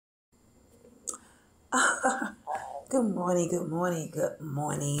Good morning, good morning, good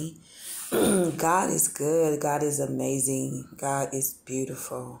morning. God is good. God is amazing. God is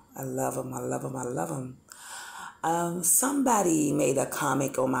beautiful. I love him. I love him. I love him. Somebody made a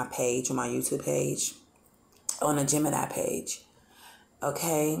comment on my page, on my YouTube page, on the Gemini page.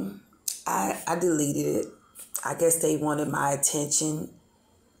 Okay. I deleted it. I guess they wanted my attention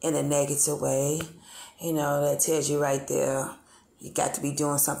in a negative way. You know, that tells you right there. You got to be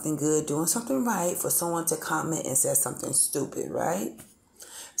doing something good, doing something right for someone to comment and say something stupid, right?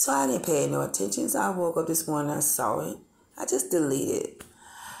 So I didn't pay no attention. So I woke up this morning, I saw it. I just deleted it.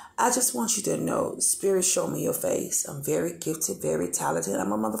 I just want you to know, Spirit, show me your face. I'm very gifted, very talented.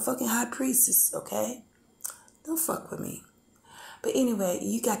 I'm a motherfucking high priestess, okay? Don't fuck with me. But anyway,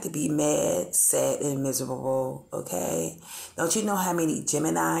 you got to be mad, sad, and miserable, okay? Don't you know how many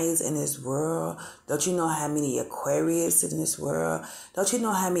Geminis in this world? Don't you know how many Aquarius in this world? Don't you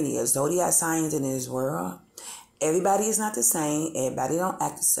know how many zodiac signs in this world? Everybody is not the same. Everybody don't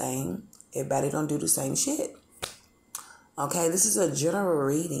act the same. Everybody don't do the same shit. Okay, this is a general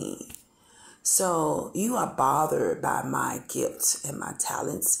reading. So you are bothered by my gifts and my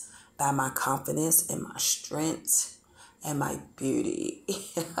talents, by my confidence and my strength, and my beauty,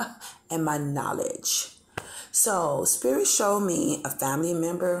 and my knowledge. So Spirit showed me a family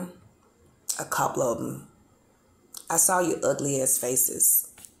member, a couple of them. I saw your ugly ass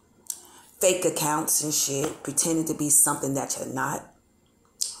faces. Fake accounts and shit, pretending to be something that you're not.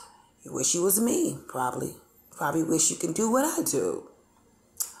 You wish you was me, probably. Probably wish you can do what I do.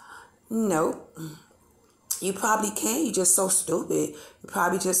 Nope. You probably can. You're just so stupid. You're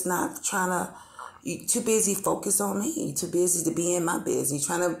probably just not trying to. You're too busy focus on me. You're too busy to be in my business.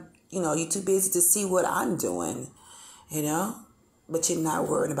 You're trying to, you're too busy to see what I'm doing, But you're not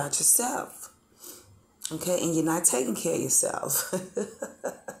worrying about yourself. Okay? And you're not taking care of yourself.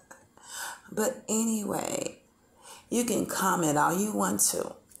 But anyway, you can comment all you want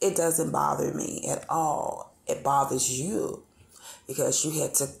to. It doesn't bother me at all. It bothers you because you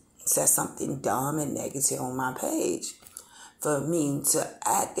had to say something dumb and negative on my page for me to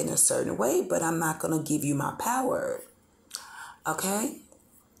act in a certain way, but I'm not going to give you my power. Okay?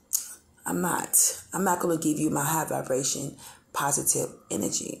 I'm not. I'm not going to give you my high vibration, positive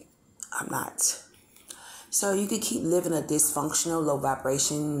energy. I'm not. So you can keep living a dysfunctional, low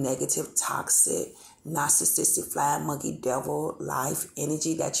vibration, negative, toxic, narcissistic, flying monkey, devil life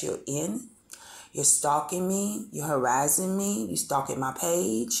energy that you're in. You're stalking me. You're harassing me. You're stalking my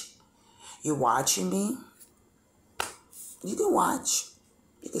page. You're watching me. You can watch.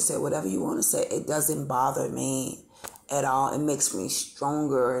 You can say whatever you want to say. It doesn't bother me at all. It makes me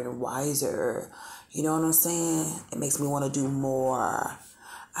stronger and wiser. You know what I'm saying? It makes me want to do more.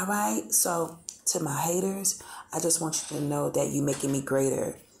 All right? So, to my haters, I just want you to know that you're making me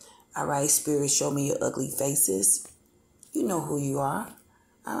greater. All right? Spirit, show me your ugly faces. You know who you are.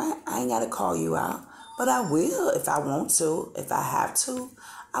 All right? I ain't got to call you out. But I will if I want to. If I have to,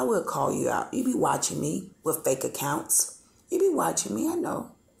 I will call you out. You be watching me with fake accounts. You be watching me. I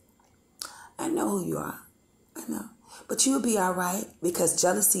know. I know who you are. I know. But you'll be all right because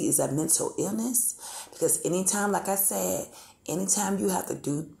jealousy is a mental illness. Because anytime, like I said, anytime you have to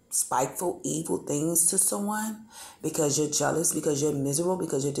do spiteful, evil things to someone because you're jealous, because you're miserable,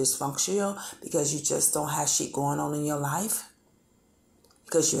 because you're dysfunctional, because you just don't have shit going on in your life,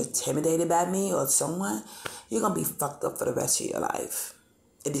 because you're intimidated by me or someone, you're going to be fucked up for the rest of your life.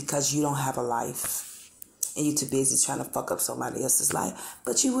 And because you don't have a life. And you're too busy trying to fuck up somebody else's life.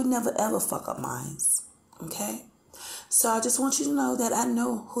 But you would never, ever fuck up mine. Okay? So I just want you to know that I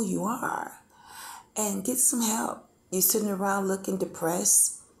know who you are. And get some help. You're sitting around looking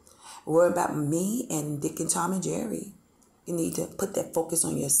depressed. Worried about me and Dick and Tom and Jerry. You need to put that focus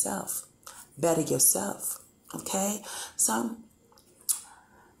on yourself. Better yourself. Okay? So,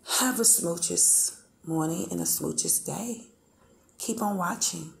 have a smooches morning and a smooches day. Keep on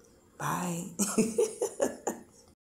watching. Bye.